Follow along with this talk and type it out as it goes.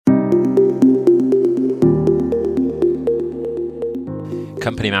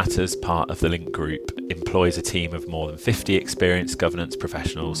Company Matters, part of the Link Group, employs a team of more than 50 experienced governance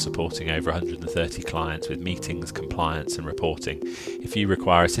professionals supporting over 130 clients with meetings, compliance and reporting. If you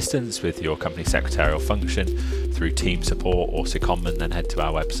require assistance with your company secretarial function through team support or secondment, then head to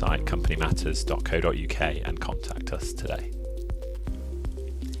our website companymatters.co.uk and contact us today.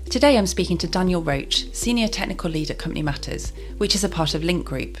 Today I'm speaking to Daniel Roach, Senior Technical Lead at Company Matters, which is a part of Link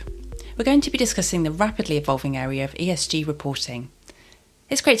Group. We're going to be discussing the rapidly evolving area of ESG reporting.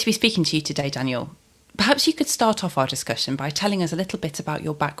 It's great to be speaking to you today, Daniel. Perhaps you could start off our discussion by telling us a little bit about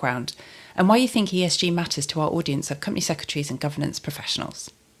your background and why you think ESG matters to our audience of company secretaries and governance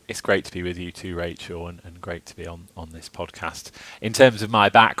professionals. It's great to be with you too, Rachel, and great to be on this podcast. In terms of my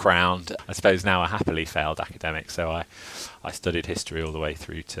background, I suppose now a happily failed academic, so I studied history all the way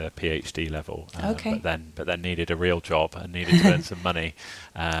through to PhD level, but then needed a real job and needed to earn some money,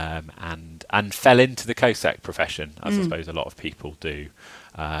 and fell into the COSEC profession, as I suppose a lot of people do,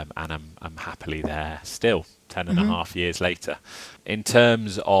 and I'm happily there still, 10 and a half years later. In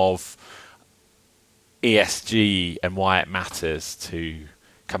terms of ESG and why it matters to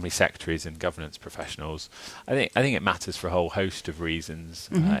company secretaries and governance professionals, I think it matters for a whole host of reasons.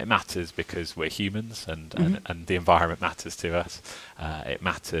 It matters because we're humans and the environment matters to us. It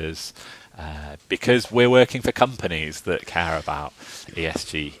matters because we're working for companies that care about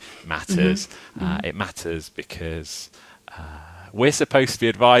ESG matters. It matters because we're supposed to be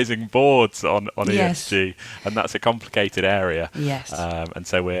advising boards on ESG, and that's a complicated area. Yes. And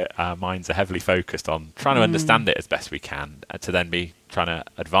so our minds are heavily focused on trying to understand it as best we can, to then be trying to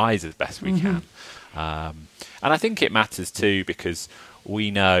advise as best we can. And I think it matters too because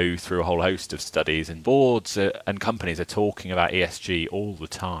we know through a whole host of studies, and boards and companies are talking about ESG all the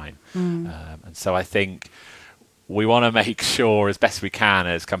time. And so I think we want to make sure as best we can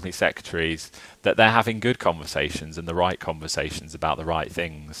as company secretaries that they're having good conversations and the right conversations about the right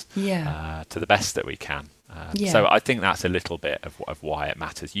things to the best that we can. So I think that's a little bit of why it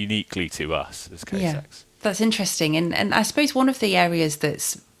matters uniquely to us as COSECs. Yeah, that's interesting. And I suppose one of the areas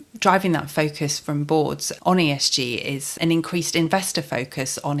that's driving that focus from boards on ESG is an increased investor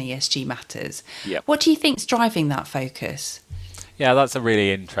focus on ESG matters. Yep. What do you think is driving that focus? Yeah, that's a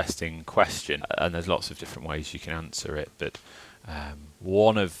really interesting question, and there's lots of different ways you can answer it. But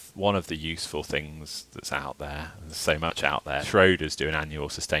one of the useful things that's out there, and there's so much out there. Schroders do an annual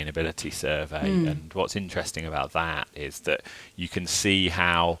sustainability survey, and what's interesting about that is that you can see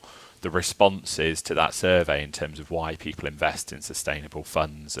how the responses to that survey in terms of why people invest in sustainable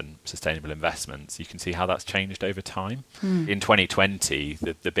funds and sustainable investments, you can see how that's changed over time. In 2020,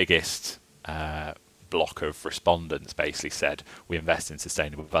 the biggest block of respondents basically said we invest in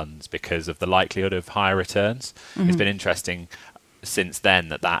sustainable funds because of the likelihood of higher returns. It's been interesting since then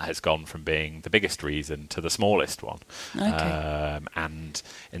that has gone from being the biggest reason to the smallest one. And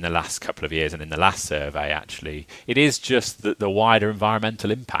in the last couple of years and in the last survey, actually, it is just that the wider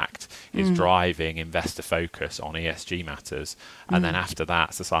environmental impact is driving investor focus on ESG matters. And then after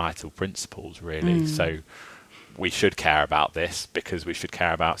that, societal principles, really. So we should care about this because we should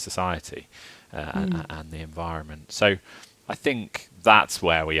care about society and the environment. So I think that's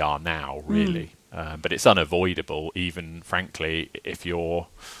where we are now, really. But it's unavoidable, even frankly, if you're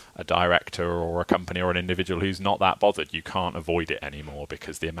a director or a company or an individual who's not that bothered. You can't avoid it anymore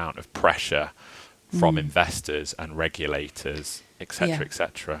because the amount of pressure from investors and regulators,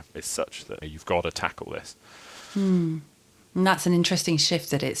 etc., is such that you've got to tackle this. And that's an interesting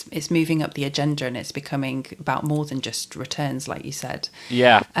shift, that it's moving up the agenda and it's becoming about more than just returns, like you said.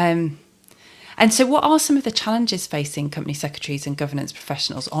 Yeah. And so what are some of the challenges facing company secretaries and governance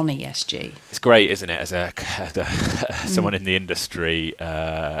professionals on ESG? It's great, isn't it, as someone in the industry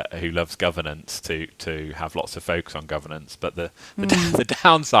who loves governance to have lots of focus on governance. But the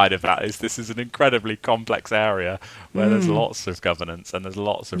downside of that is this is an incredibly complex area where there's lots of governance and there's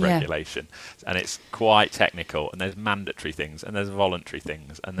lots of regulation. And it's quite technical, and there's mandatory things and there's voluntary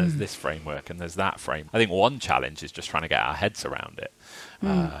things and there's this framework and there's that frame. I think one challenge is just trying to get our heads around it.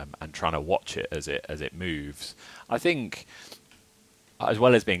 And trying to watch it as it moves. I think, as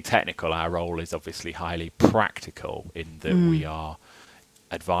well as being technical, our role is obviously highly practical in that we are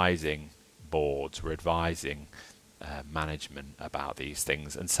advising boards, we're advising management about these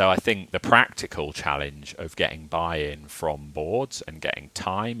things. And so I think the practical challenge of getting buy-in from boards and getting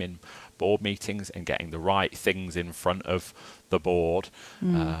time in board meetings and getting the right things in front of the board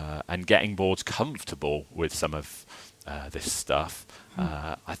and getting boards comfortable with some of this stuff,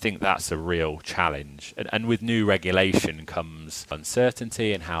 I think that's a real challenge. And with new regulation comes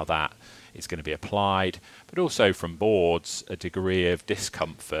uncertainty and how that is going to be applied, but also from boards a degree of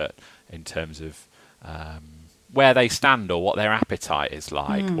discomfort in terms of where they stand or what their appetite is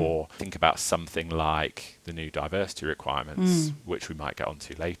like, or think about something like the new diversity requirements, which we might get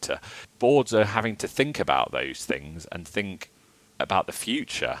onto later. Boards are having to think about those things and think about the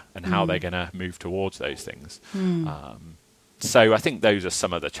future and how they're going to move towards those things. So I think those are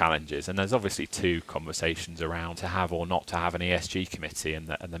some of the challenges, and there's obviously two conversations around to have or not to have an ESG committee and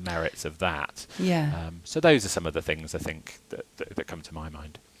the merits of that. So those are some of the things I think that come to my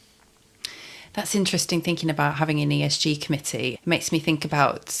mind. That's interesting, thinking about having an ESG committee. It makes me think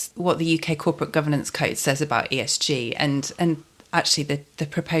about what the UK Corporate Governance Code says about ESG and actually the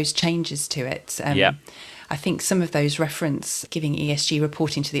proposed changes to it. I think some of those reference giving ESG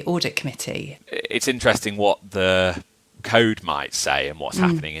reporting to the audit committee. It's interesting what the code might say and what's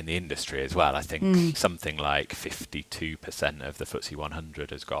happening in the industry as well. I think something like 52% of the FTSE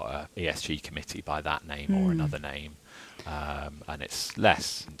 100 has got a ESG committee by that name or another name. And it's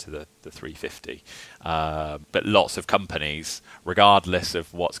less into the 350. But lots of companies, regardless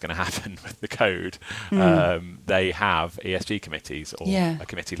of what's going to happen with the code, they have ESG committees or a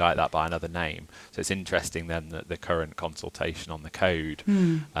committee like that by another name. So it's interesting then that the current consultation on the code,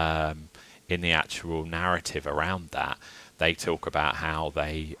 in the actual narrative around that, they talk about how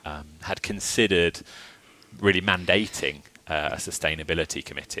they had considered really mandating a sustainability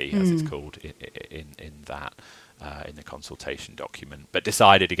committee, as it's called, in that. In the consultation document, but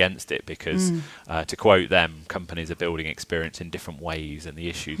decided against it because, to quote them, companies are building experience in different ways, and the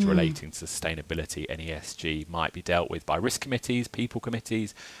issues relating to sustainability and ESG might be dealt with by risk committees, people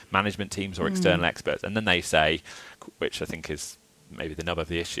committees, management teams, or external experts. And then they say, which I think is maybe the nub of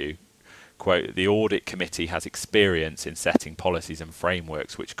the issue, quote, the audit committee has experience in setting policies and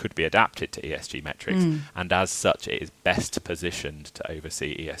frameworks which could be adapted to ESG metrics, and as such it is best positioned to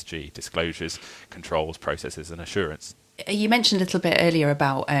oversee ESG disclosures, controls, processes and assurance. You mentioned a little bit earlier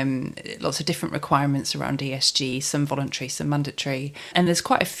about lots of different requirements around ESG, some voluntary, some mandatory, and there's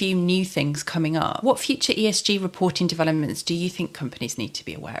quite a few new things coming up. What future ESG reporting developments do you think companies need to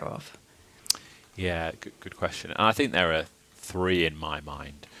be aware of? Yeah, good question. And I think there are three in my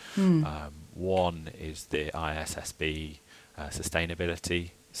mind. One is the ISSB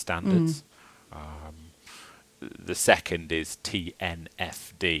sustainability standards. The second is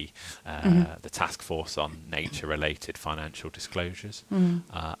TNFD, the Task Force on Nature-Related Financial Disclosures.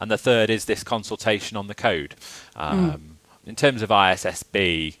 And the third is this consultation on the code. In terms of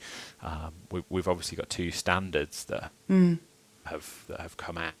ISSB, we've obviously got two standards that have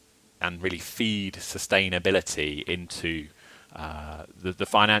come out and really feed sustainability into the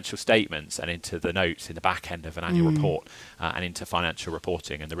financial statements and into the notes in the back end of an annual report, and into financial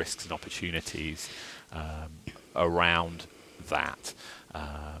reporting and the risks and opportunities around that.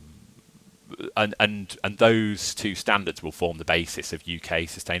 And those two standards will form the basis of UK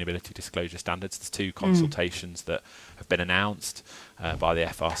sustainability disclosure standards. There's two consultations that have been announced by the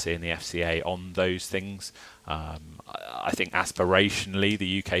FRC and the FCA on those things. I think aspirationally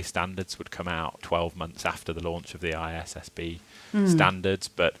the UK standards would come out 12 months after the launch of the ISSB standards,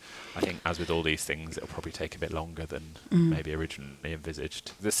 but I think as with all these things it'll probably take a bit longer than maybe originally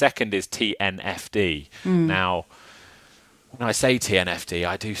envisaged. The second is TNFD. Now, when I say TNFD,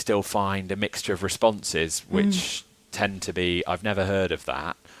 I do still find a mixture of responses which tend to be, I've never heard of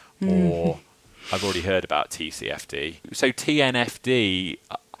that, or I've already heard about TCFD. So TNFD,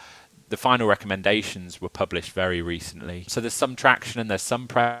 the final recommendations were published very recently. So there's some traction and there's some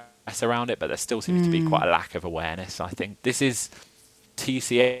press around it, but there still seems to be quite a lack of awareness, I think. This is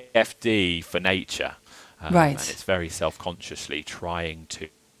TCFD for nature. Right. And it's very self-consciously trying to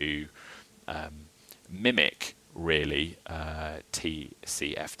mimic really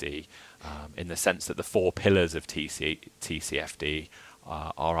TCFD, in the sense that the four pillars of TCFD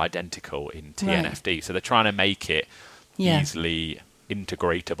are identical in TNFD. Right. So they're trying to make it easily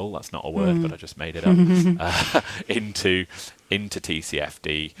integratable, that's not a word, but I just made it up, into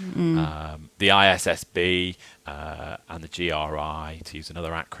TCFD. The ISSB and the GRI, to use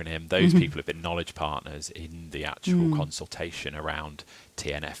another acronym, those people have been knowledge partners in the actual consultation around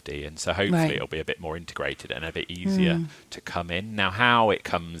TNFD, and so hopefully it'll be a bit more integrated and a bit easier to come in. Now, how it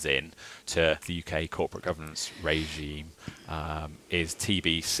comes in to the UK corporate governance regime is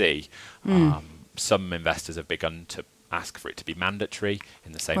TBC. Some investors have begun to ask for it to be mandatory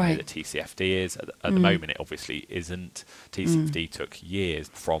in the same way that TCFD is. At the moment, it obviously isn't. TCFD took years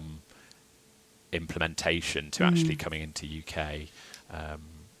from implementation to actually coming into UK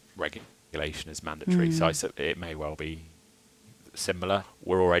regulation as mandatory. So it may well be similar.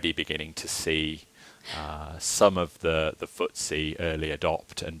 We're already beginning to see some of the FTSE early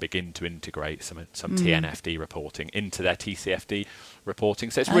adopt and begin to integrate some TNFD reporting into their TCFD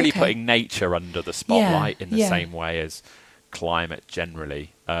reporting. So it's really putting nature under the spotlight in the same way as climate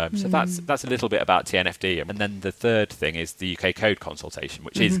generally. So that's a little bit about TNFD. And then the third thing is the UK code consultation,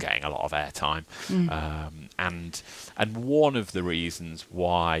 which is getting a lot of airtime. And one of the reasons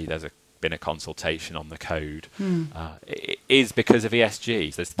why there's been a consultation on the code is because of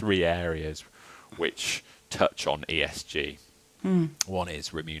ESG. There's 3 areas which touch on ESG. One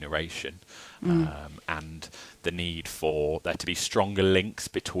is remuneration, and the need for there to be stronger links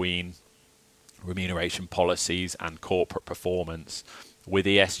between remuneration policies and corporate performance with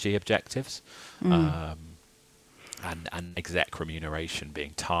ESG objectives, and exec remuneration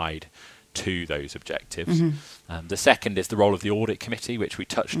being tied to those objectives. The second is the role of the audit committee, which we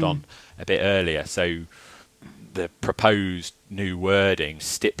touched on a bit earlier. So the proposed new wording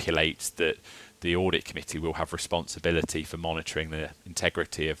stipulates that the audit committee will have responsibility for monitoring the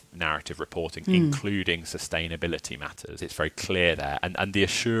integrity of narrative reporting, including sustainability matters. It's very clear there. And the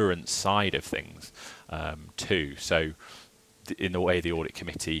assurance side of things too. So in the way the audit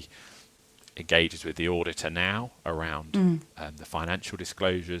committee engages with the auditor now around the financial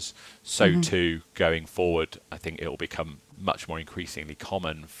disclosures, so too going forward, I think it will become much more increasingly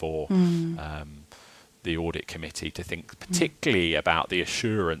common for the audit committee to think particularly about the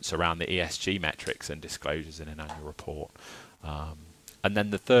assurance around the ESG metrics and disclosures in an annual report. And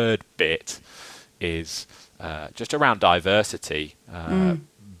then the third bit is just around diversity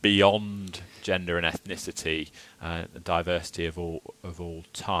beyond gender and ethnicity, diversity of all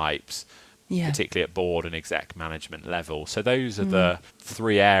types, particularly at board and exec management level. So those are the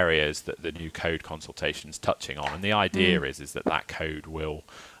 3 areas that the new code consultation is touching on. And the idea is that code will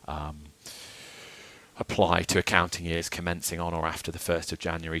apply to accounting years commencing on or after the 1st of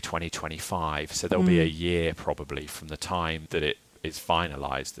January 2025. So there'll be a year probably from the time that it is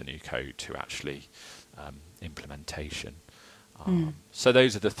finalised, the new code, to actually implementation. So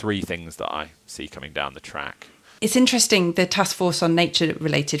those are the 3 things that I see coming down the track. It's interesting, the task force on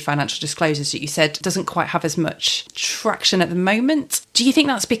nature-related financial disclosures that you said doesn't quite have as much traction at the moment. Do you think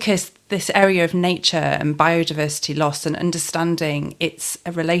that's because this area of nature and biodiversity loss and understanding its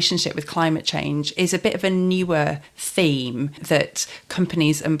relationship with climate change is a bit of a newer theme that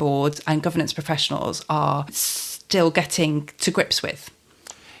companies and boards and governance professionals are still getting to grips with?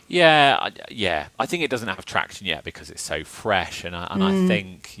 Yeah. I think it doesn't have traction yet because it's so fresh, and I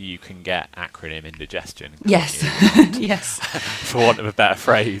think you can get acronym indigestion. Yes, yes, for want of a better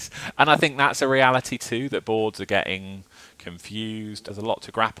phrase. And I think that's a reality too, that boards are getting confused. There's a lot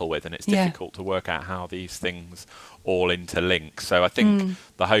to grapple with, and it's difficult to work out how these things all interlink. So I think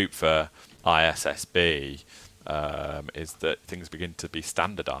the hope for ISSB is that things begin to be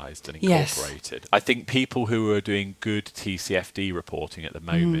standardised and incorporated. I think people who are doing good TCFD reporting at the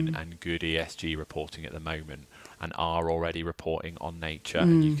moment and good ESG reporting at the moment and are already reporting on nature,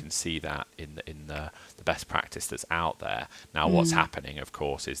 and you can see that in the best practice that's out there. Now what's happening, of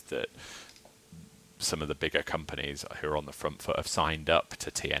course, is that some of the bigger companies who are on the front foot have signed up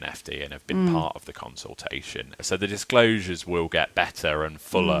to TNFD and have been part of the consultation. So the disclosures will get better and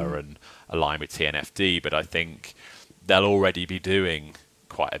fuller and align with TNFD, but I think they'll already be doing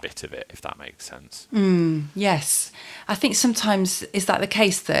quite a bit of it, if that makes sense. Yes. I think sometimes is that the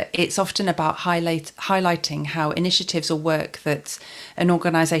case, that it's often about highlighting how initiatives or work that an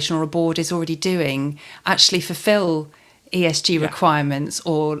organisation or a board is already doing actually fulfil ESG requirements,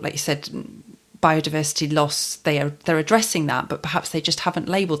 or, like you said, biodiversity loss, they're addressing that, but perhaps they just haven't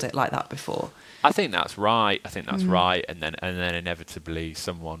labelled it like that before. I think that's right. Right. And then inevitably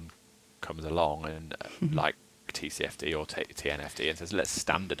someone comes along and like TCFD or TNFD and says, let's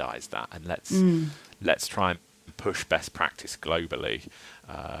standardise that and let's try and push best practice globally.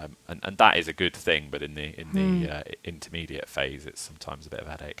 And that is a good thing, but in the intermediate phase, it's sometimes a bit of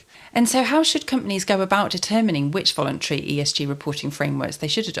a headache. And so how should companies go about determining which voluntary ESG reporting frameworks they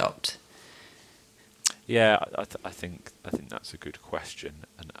should adopt? Yeah, I think that's a good question,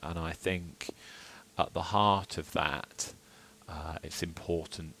 and I think at the heart of that, it's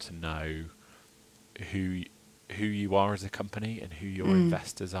important to know who you are as a company and who your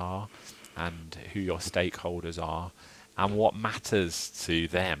investors are, and who your stakeholders are, and what matters to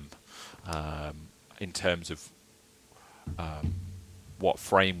them in terms of what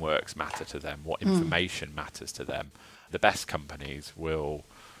frameworks matter to them, what information matters to them. The best companies will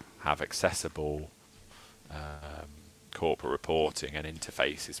have accessible corporate reporting and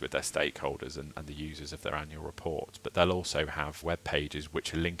interfaces with their stakeholders and the users of their annual reports, but they'll also have web pages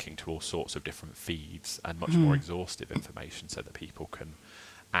which are linking to all sorts of different feeds and much more exhaustive information, so that people can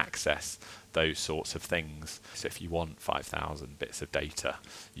access those sorts of things. So if you want 5,000 bits of data,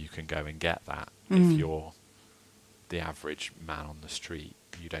 you can go and get that. If you're the average man on the street,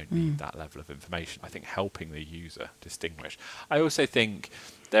 you don't need that level of information. I think helping the user distinguish. I also think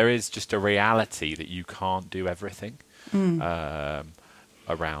there is just a reality that you can't do everything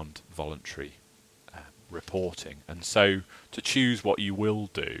around voluntary reporting, and so to choose what you will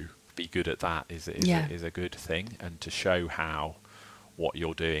do, be good at that is a good thing, and to show how what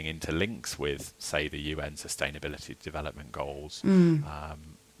you're doing interlinks with, say, the UN Sustainability Development Goals.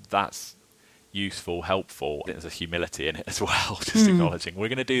 That's useful, helpful. There's a humility in it as well, just acknowledging we're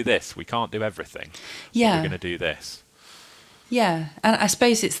going to do this. We can't do everything. But we're going to do this. Yeah, and I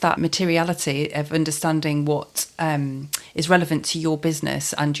suppose it's that materiality of understanding what is relevant to your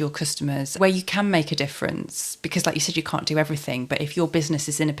business and your customers, where you can make a difference. Because like you said, you can't do everything, but if your business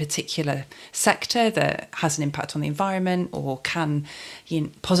is in a particular sector that has an impact on the environment or can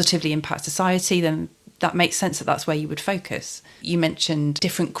positively impact society, then that makes sense that that's where you would focus. You mentioned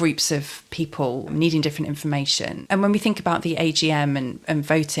different groups of people needing different information. And when we think about the AGM and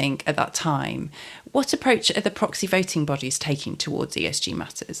voting at that time, what approach are the proxy voting bodies taking towards ESG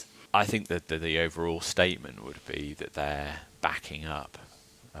matters? I think that the overall statement would be that they're backing up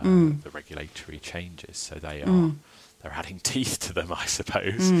the regulatory changes. So they're adding teeth to them, I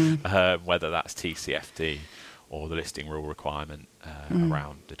suppose, whether that's TCFD or the listing rule requirement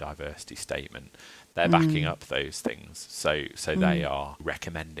around the diversity statement. They're backing up those things. So they are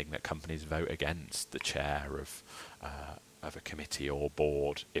recommending that companies vote against the chair of a committee or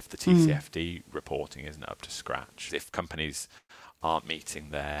board if the TCFD reporting isn't up to scratch. If companies aren't meeting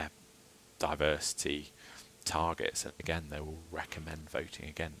their diversity targets, and again, they will recommend voting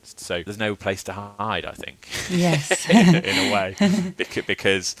against. So there's no place to hide, I think. Yes. in a way,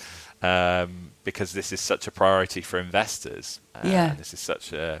 because this is such a priority for investors. And this is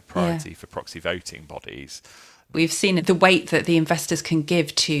such a priority for proxy voting bodies. We've seen the weight that the investors can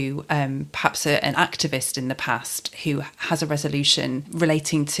give to perhaps an activist in the past who has a resolution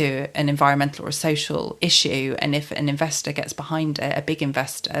relating to an environmental or a social issue, and if an investor gets behind it, a big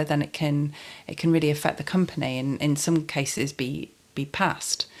investor, then it can really affect the company, and in some cases be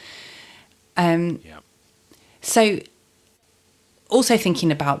passed. So also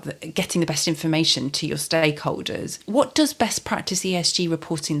thinking about getting the best information to your stakeholders, what does best practice ESG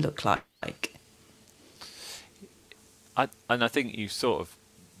reporting look like? And I think you sort of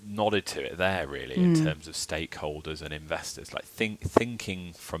nodded to it there, really, in terms of stakeholders and investors. Like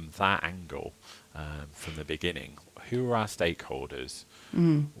thinking from that angle, from the beginning. Who are our stakeholders?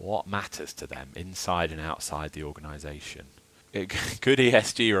 What matters to them inside and outside the organisation? Good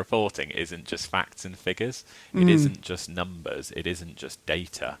ESG reporting isn't just facts and figures. It isn't just numbers. It isn't just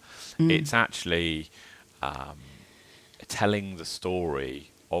data. It's actually telling the story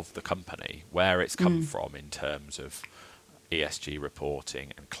of the company, where it's come from in terms of ESG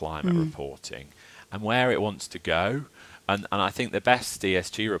reporting and climate reporting, and where it wants to go. And I think the best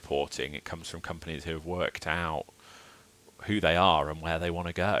ESG reporting, it comes from companies who have worked out who they are and where they want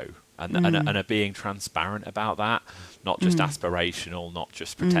to go, and are being transparent about that, not just aspirational, not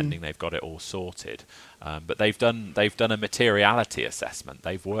just pretending they've got it all sorted, but they've done a materiality assessment.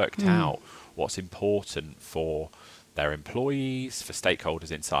 They've worked out what's important for their employees, for stakeholders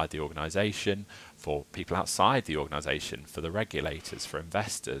inside the organisation, for people outside the organisation, for the regulators, for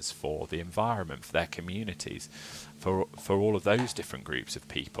investors, for the environment, for their communities, for all of those different groups of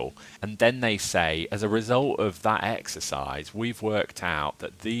people. And then they say, as a result of that exercise, we've worked out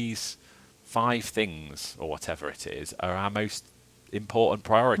that these 5 things, or whatever it is, are our most important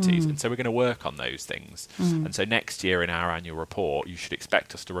priorities, and so we're going to work on those things. And so next year in our annual report, you should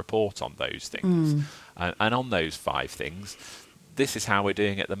expect us to report on those things. And on those 5 things, this is how we're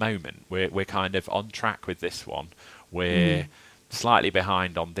doing at the moment. We're kind of on track with this one. We're slightly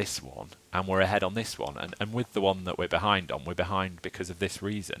behind on this one, and we're ahead on this one. And with the one that we're behind on, we're behind because of this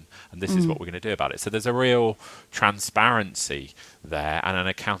reason, and this is what we're going to do about it. So there's a real transparency there and an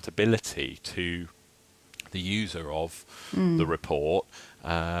accountability to the user of the report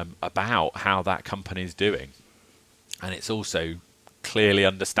about how that company is doing. And it's also clearly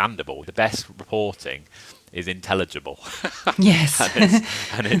understandable. The best reporting is intelligible. Yes.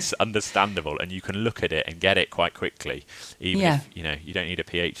 and it's understandable, and you can look at it and get it quite quickly, even if you don't need a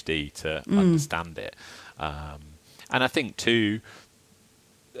PhD to understand it. And I think too,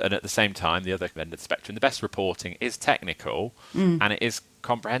 and at the same time, the other end of the spectrum, the best reporting is technical and it is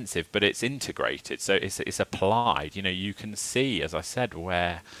comprehensive, but it's integrated, so it's applied. You can see, as I said,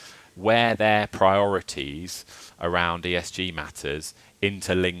 where their priorities around ESG matters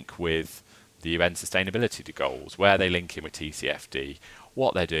interlink with the UN sustainability goals, where they link in with TCFD,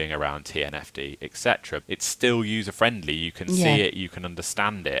 what they're doing around TNFD, etc. It's still user friendly. You can see it, you can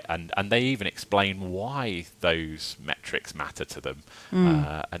understand it, and they even explain why those metrics matter to them,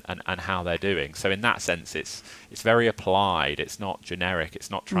 and how they're doing. So in that sense, it's very applied. It's not generic.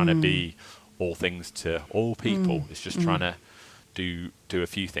 It's not trying to be all things to all people. It's just trying to do a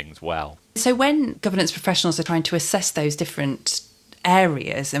few things well. So when governance professionals are trying to assess those different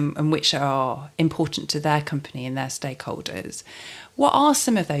areas and which are important to their company and their stakeholders, what are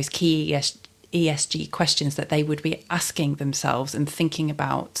some of those key ESG questions that they would be asking themselves and thinking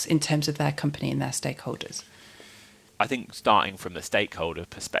about in terms of their company and their stakeholders? I think starting from the stakeholder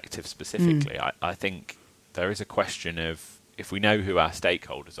perspective specifically, I think there is a question of, if we know who our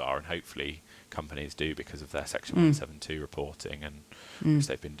stakeholders are, and hopefully companies do because of their Section 172 reporting, and which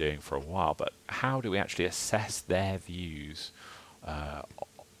they've been doing for a while, but how do we actually assess their views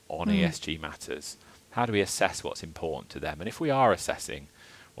on ESG matters? How do we assess what's important to them? And if we are assessing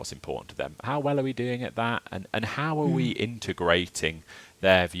what's important to them, how well are we doing at that? And how are we integrating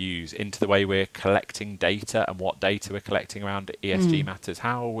their views into the way we're collecting data and what data we're collecting around ESG matters?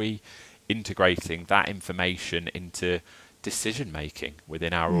 How are we integrating that information into decision making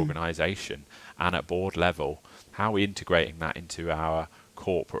within our organisation and at board level? How are we integrating that into our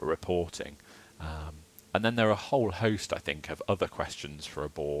corporate reporting? And then there are a whole host, I think, of other questions for a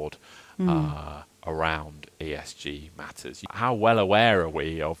board around ESG matters. How well aware are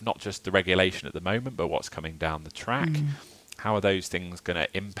we of not just the regulation at the moment, but what's coming down the track? How are those things going to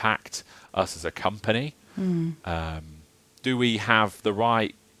impact us as a company? Do we have the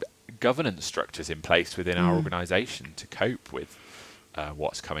right governance structures in place within our organisation to cope with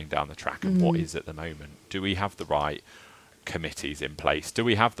what's coming down the track and what is at the moment? Do we have the right committees in place? Do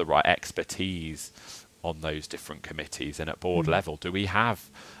we have the right expertise on those different committees? And at board level, do we have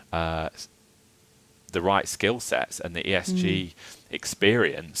the right skill sets and the ESG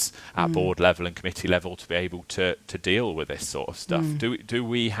experience at board level and committee level to be able to deal with this sort of stuff? Do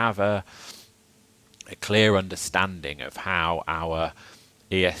we have a clear understanding of how our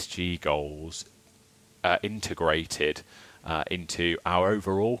ESG goals are integrated into our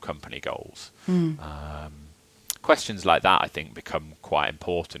overall company goals? Questions like that, I think, become quite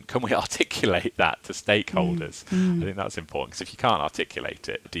important. Can we articulate that to stakeholders? I think that's important, because if you can't articulate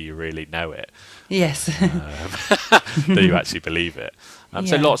it, do you really know it? Yes. Do you actually believe it?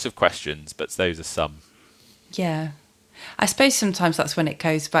 So lots of questions, but those are some. Yeah. I suppose sometimes that's when it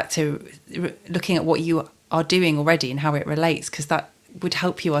goes back to looking at what you are doing already and how it relates, because that would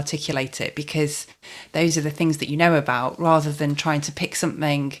help you articulate it, because those are the things that you know about, rather than trying to pick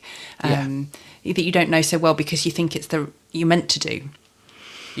something that you don't know so well because you think it's you're meant to do.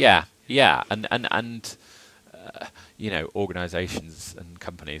 And you know, organisations and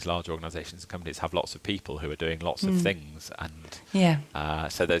companies, large organisations and companies, have lots of people who are doing lots of things,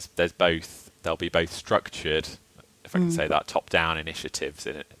 and so there'll be both structured, if I can say that, top-down initiatives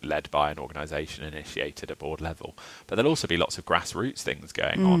led by an organisation initiated at board level. But there'll also be lots of grassroots things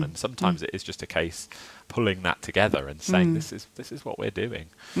going on, and sometimes it is just a case pulling that together and saying, this is what we're doing.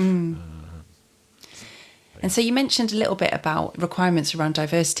 And so you mentioned a little bit about requirements around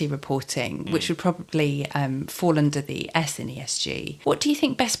diversity reporting, which would probably fall under the S in ESG. What do you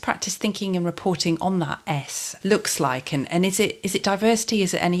think best practice thinking and reporting on that S looks like? And is it diversity?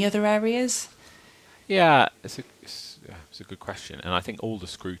 Is it any other areas? Yeah, it's a good question, and I think all the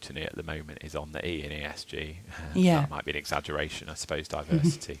scrutiny at the moment is on the E in ESG. That might be an exaggeration, I suppose.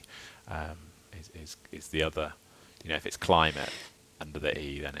 Diversity is the other. You know, if it's climate under the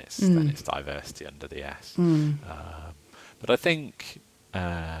E, then it's diversity under the S. But I think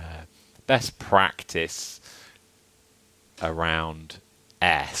best practice around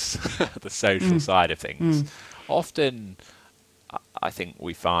S, the social side of things, often I think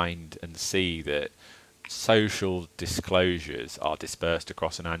we find and see that social disclosures are dispersed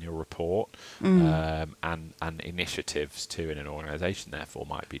across an annual report, and initiatives too in an organisation therefore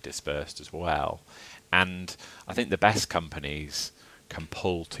might be dispersed as well. And I think the best companies can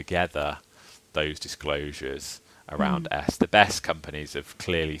pull together those disclosures around S. The best companies have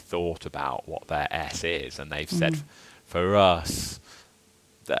clearly thought about what their S is, and they've said, for us,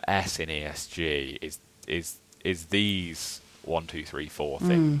 the S in ESG is these 1, 2, 3, 4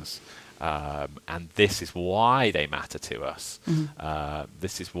 things. And this is why they matter to us.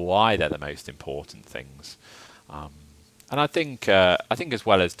 This is why they're the most important things. And I think as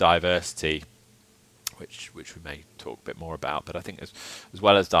well as diversity, which we may talk a bit more about, but I think as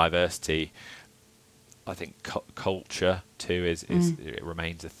well as diversity, I think culture too it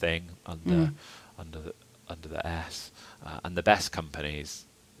remains a thing under the S. And the best companies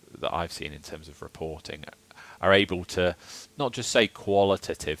that I've seen in terms of reporting are able to not just say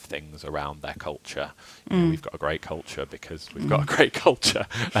qualitative things around their culture. We've got a great culture because we've got a great culture.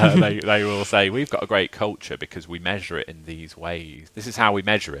 They will say, we've got a great culture because we measure it in these ways. This is how we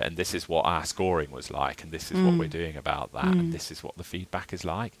measure it, and this is what our scoring was like, and this is what we're doing about that, and this is what the feedback is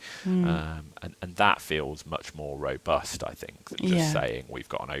like. And that feels much more robust, I think, than just saying we've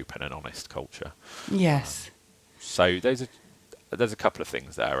got an open and honest culture. Yes. So there's a couple of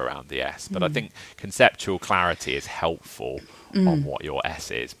things there around the S, but I think conceptual clarity is helpful on what your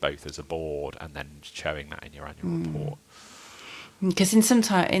S is, both as a board and then showing that in your annual report. Because in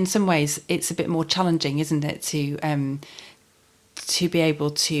some ways it's a bit more challenging, isn't it, to be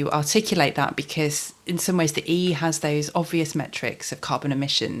able to articulate that, because in some ways the E has those obvious metrics of carbon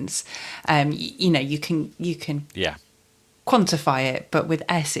emissions. You can quantify it, but with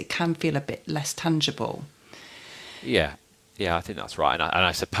S it can feel a bit less tangible. Yeah, I think that's right. And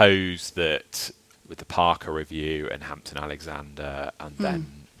I suppose that with the Parker Review and Hampton-Alexander and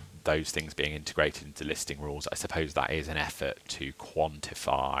then those things being integrated into listing rules, I suppose that is an effort to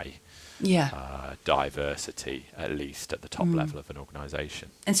quantify diversity, at least at the top level of an organisation.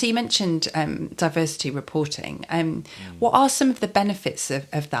 And so you mentioned diversity reporting. What are some of the benefits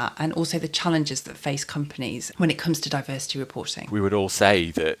of that, and also the challenges that face companies when it comes to diversity reporting? We would all say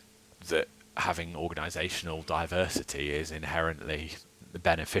that having organisational diversity is inherently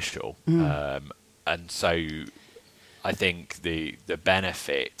beneficial. And so I think the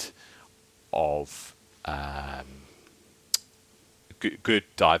benefit of good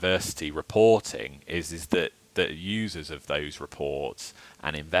diversity reporting is that users of those reports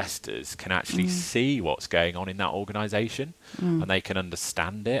and investors can actually see what's going on in that organisation, and they can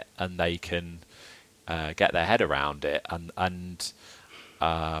understand it, and they can get their head around it, and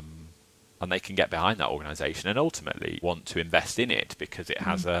they can get behind that organisation and ultimately want to invest in it because it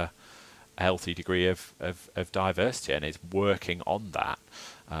has a healthy degree of diversity and is working on that.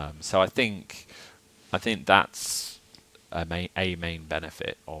 So I think that's a main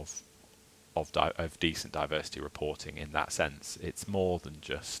benefit of decent diversity reporting in that sense. It's more than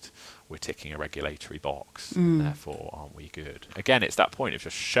just we're ticking a regulatory box and therefore aren't we good. Again, it's that point of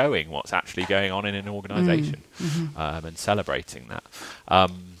just showing what's actually going on in an organisation and celebrating that.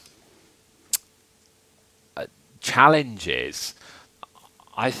 Challenges,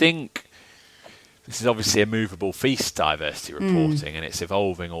 I think this is obviously a movable feast, diversity reporting, and it's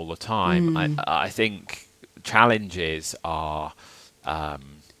evolving all the time. I think challenges are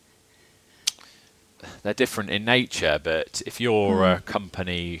they're different in nature, but if you're a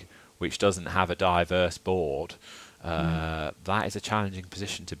company which doesn't have a diverse board, that is a challenging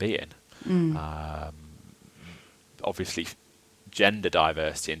position to be in. Obviously, gender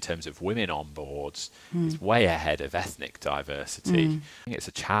diversity in terms of women on boards is way ahead of ethnic diversity. It's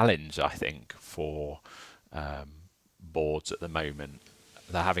a challenge, I think, for boards at the moment.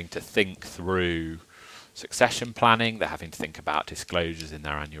 They're having to think through succession planning, they're having to think about disclosures in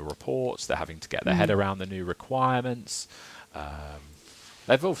their annual reports, they're having to get their head around the new requirements.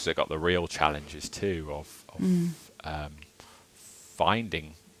 They've also got the real challenges too of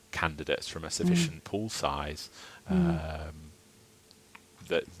finding candidates from a sufficient pool size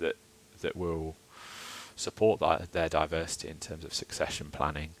that will support their diversity in terms of succession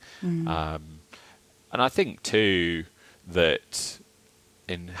planning. And I think too that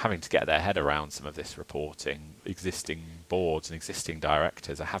in having to get their head around some of this reporting, existing boards and existing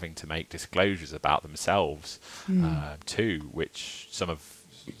directors are having to make disclosures about themselves too, which some of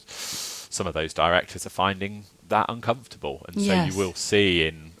those directors are finding that uncomfortable. And so you will see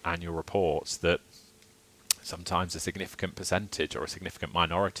in annual reports that sometimes a significant percentage or a significant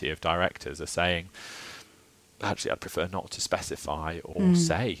minority of directors are saying, actually, I'd prefer not to specify or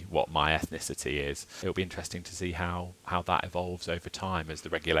say what my ethnicity is. It'll be interesting to see how that evolves over time as the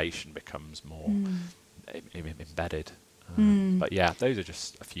regulation becomes more embedded. But yeah, those are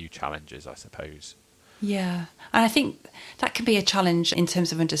just a few challenges, I suppose. Yeah, and I think that can be a challenge in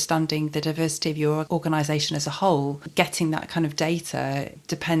terms of understanding the diversity of your organisation as a whole. Getting that kind of data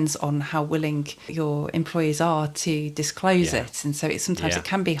depends on how willing your employees are to disclose it, and so sometimes it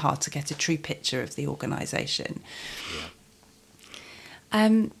can be hard to get a true picture of the organisation.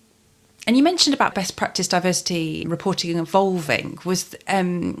 And you mentioned about best practice diversity reporting evolving. Was there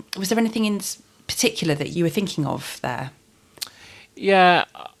anything in particular that you were thinking of there? Yeah,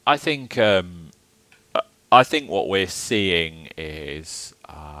 I think what we're seeing is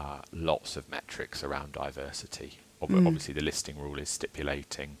lots of metrics around diversity. Obviously, the listing rule is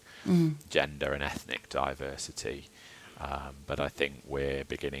stipulating gender and ethnic diversity, but I think we're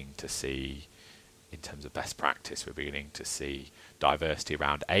beginning to see in terms of best practice, we're beginning to see diversity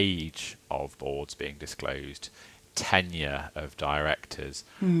around age of boards being disclosed, tenure of directors,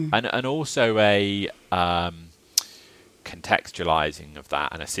 and also a contextualizing of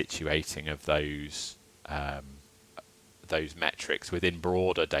that and a situating of those metrics within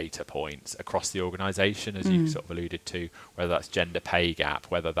broader data points across the organisation, as you sort of alluded to, whether that's gender pay gap,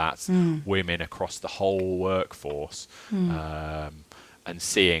 whether that's women across the whole workforce, and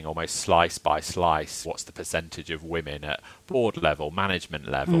seeing almost slice by slice what's the percentage of women at board level, management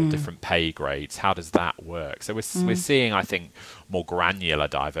level, different pay grades, how does that work? So we're seeing, I think, more granular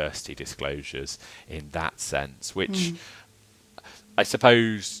diversity disclosures in that sense, which I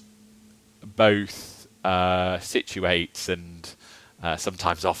suppose both situates and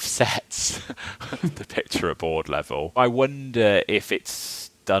sometimes offsets the picture at board level. I wonder if it's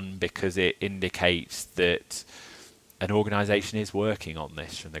done because it indicates that an organisation is working on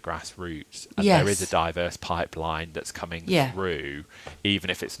this from the grassroots, and there is a diverse pipeline that's coming through,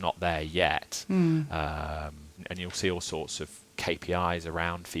 even if it's not there yet. And you'll see all sorts of KPIs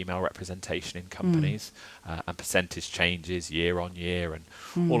around female representation in companies, and percentage changes year on year, and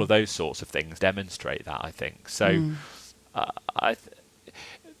all of those sorts of things demonstrate that, I think. So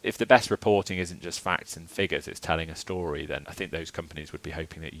if the best reporting isn't just facts and figures, it's telling a story, then I think those companies would be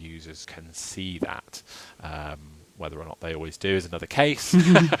hoping that users can see that. Whether or not they always do is another case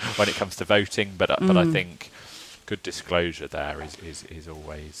when it comes to voting, but I think good disclosure there is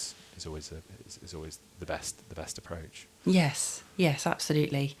always the best approach. Yes,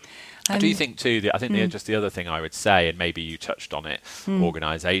 absolutely. I do think too. I think just the other thing I would say, and maybe you touched on it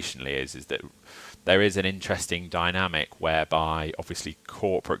organisationally, is that there is an interesting dynamic whereby obviously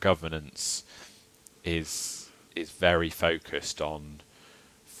corporate governance is very focused on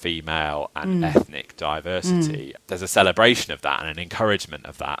female and ethnic diversity. There's a celebration of that and an encouragement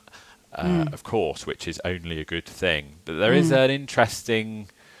of that, of course, which is only a good thing. But there is an interesting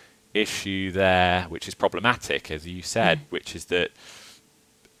issue there, which is problematic, as you said, which is that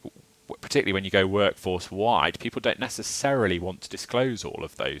particularly when you go workforce wide, people don't necessarily want to disclose all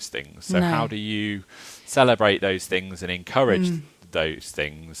of those things. So how do you celebrate those things and encourage those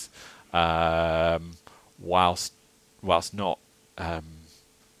things whilst not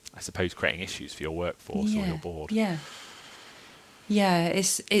I suppose creating issues for your workforce or your board?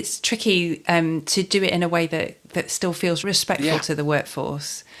 It's tricky to do it in a way that still feels respectful to the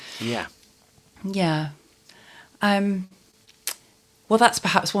workforce. Well, that's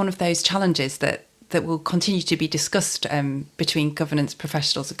perhaps one of those challenges that will continue to be discussed between governance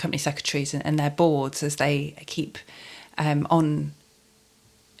professionals and company secretaries and their boards as they keep on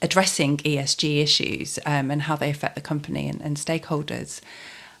addressing ESG issues and how they affect the company and stakeholders.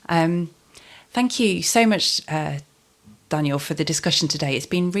 Thank you so much, Daniel, for the discussion today. It's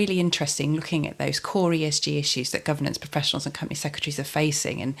been really interesting looking at those core ESG issues that governance professionals and company secretaries are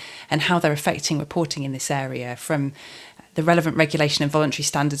facing and how they're affecting reporting in this area, from the relevant regulation and voluntary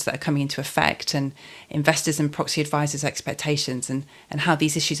standards that are coming into effect and investors and proxy advisors' expectations and how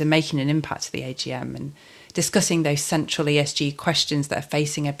these issues are making an impact to the AGM, and discussing those central ESG questions that are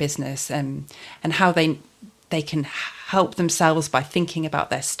facing a business and how they can help themselves by thinking about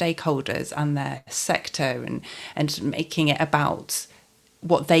their stakeholders and their sector and making it about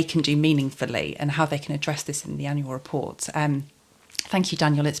what they can do meaningfully and how they can address this in the annual report. Thank you,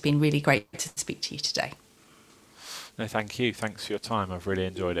 Daniel. It's been really great to speak to you today. No, thank you. Thanks for your time. I've really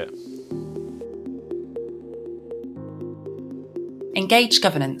enjoyed it. Engage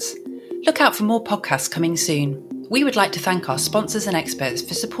Governance. Look out for more podcasts coming soon. We would like to thank our sponsors and experts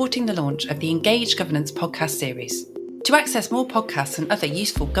for supporting the launch of the Engage Governance podcast series. To access more podcasts and other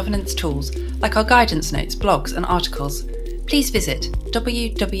useful governance tools, like our guidance notes, blogs and articles, please visit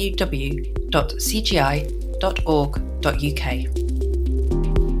www.cgi.org.uk.